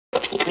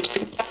Since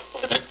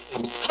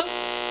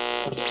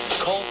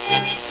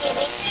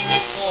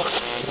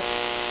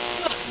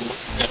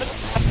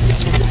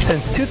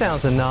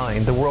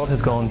 2009, the world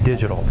has gone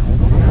digital.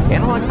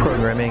 Analog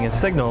programming and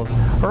signals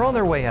are on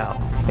their way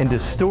out, and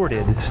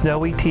distorted,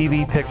 snowy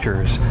TV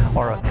pictures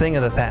are a thing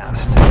of the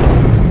past.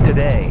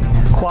 Today,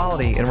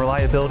 quality and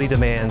reliability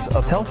demands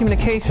of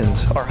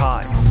telecommunications are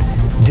high.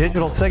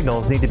 Digital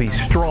signals need to be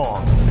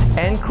strong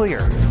and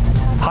clear.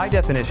 High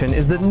definition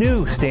is the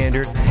new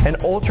standard, and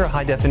ultra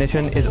high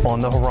definition is on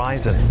the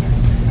horizon.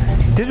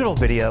 Digital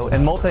video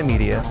and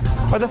multimedia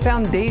are the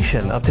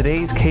foundation of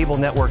today's cable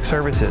network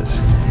services,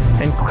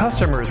 and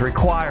customers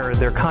require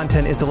their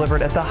content is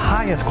delivered at the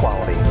highest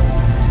quality.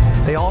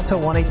 They also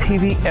want a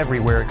TV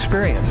everywhere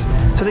experience,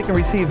 so they can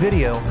receive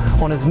video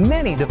on as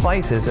many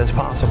devices as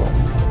possible.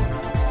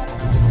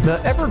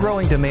 The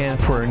ever-growing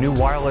demand for new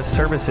wireless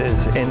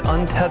services and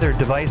untethered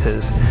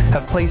devices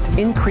have placed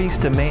increased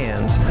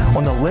demands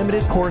on the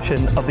limited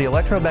portion of the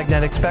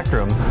electromagnetic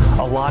spectrum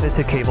allotted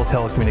to cable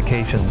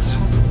telecommunications.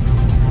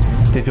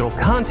 Digital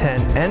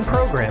content and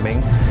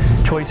programming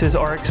choices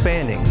are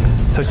expanding,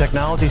 so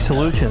technology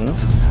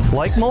solutions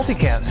like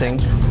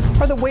multicasting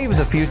are the wave of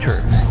the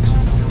future.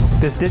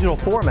 This digital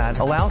format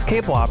allows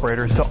cable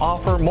operators to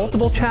offer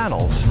multiple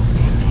channels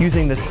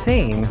using the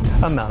same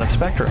amount of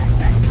spectrum.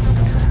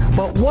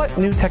 But what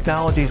new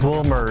technologies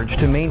will emerge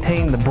to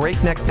maintain the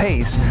breakneck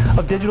pace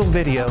of digital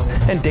video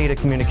and data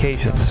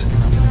communications?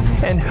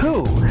 And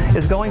who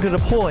is going to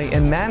deploy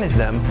and manage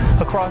them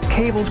across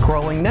cable's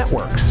growing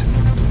networks?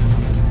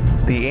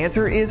 The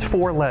answer is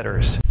 4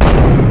 letters: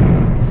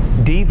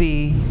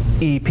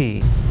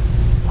 DVEP.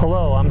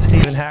 Hello, I'm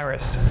Stephen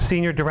Harris,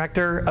 Senior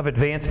Director of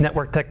Advanced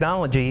Network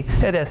Technology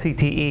at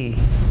SCTE.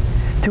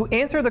 To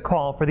answer the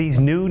call for these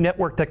new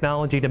network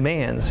technology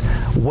demands,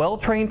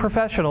 well-trained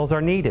professionals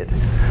are needed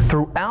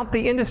throughout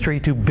the industry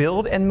to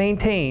build and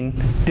maintain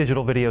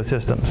digital video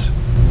systems.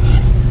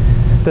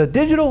 The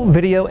Digital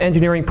Video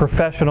Engineering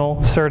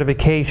Professional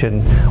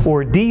Certification,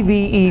 or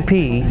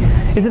DVEP,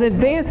 is an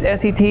advanced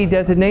SCTE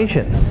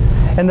designation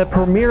and the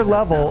premier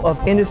level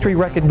of industry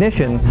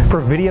recognition for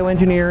video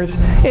engineers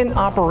and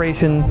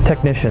operation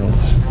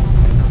technicians.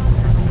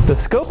 The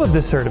scope of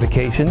this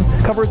certification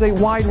covers a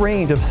wide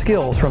range of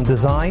skills from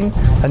design,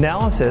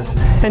 analysis,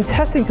 and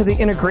testing to the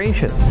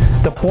integration,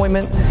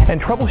 deployment, and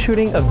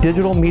troubleshooting of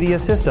digital media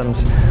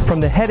systems from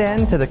the head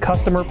end to the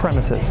customer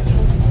premises.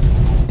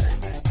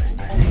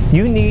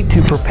 You need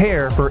to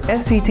prepare for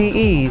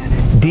SCTE's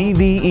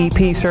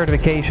DVEP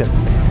certification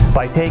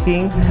by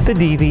taking the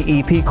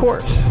DVEP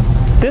course.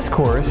 This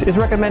course is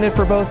recommended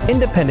for both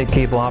independent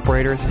cable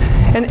operators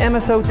and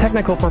MSO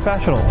technical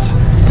professionals,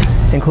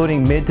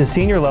 including mid to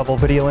senior level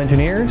video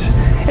engineers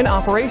and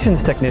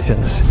operations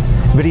technicians,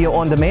 video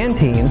on-demand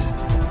teams,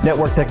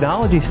 network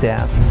technology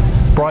staff,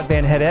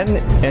 broadband head-end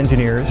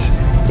engineers,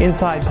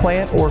 inside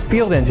plant or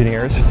field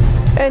engineers,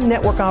 and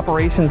network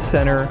operations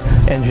center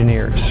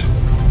engineers.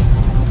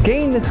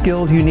 Gain the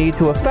skills you need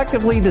to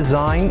effectively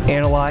design,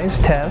 analyze,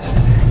 test,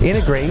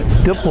 integrate,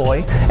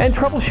 deploy, and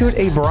troubleshoot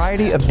a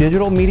variety of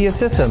digital media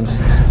systems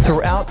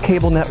throughout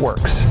cable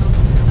networks.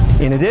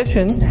 In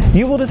addition,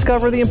 you will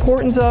discover the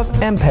importance of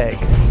MPEG,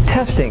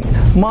 testing,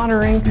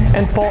 monitoring,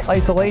 and fault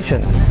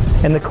isolation,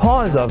 and the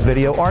cause of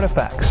video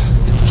artifacts.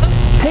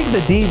 Take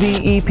the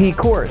DVEP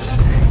course,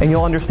 and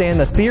you'll understand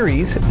the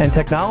theories and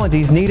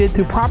technologies needed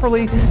to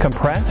properly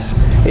compress,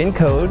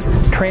 encode,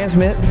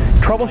 transmit,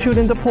 troubleshoot,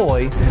 and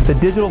deploy the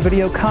digital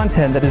video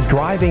content that is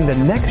driving the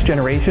next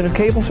generation of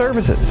cable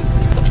services.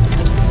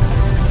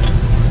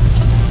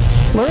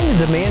 Learn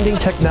the demanding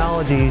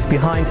technologies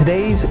behind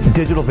today's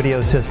digital video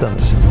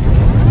systems.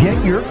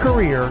 Get your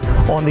career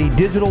on the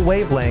digital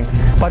wavelength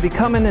by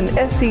becoming an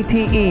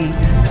SCTE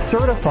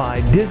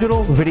certified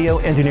digital video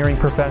engineering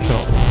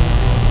professional.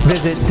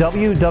 Visit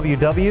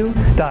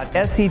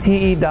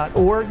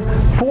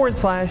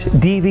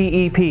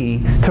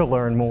www.scte.org/DVEP to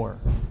learn more.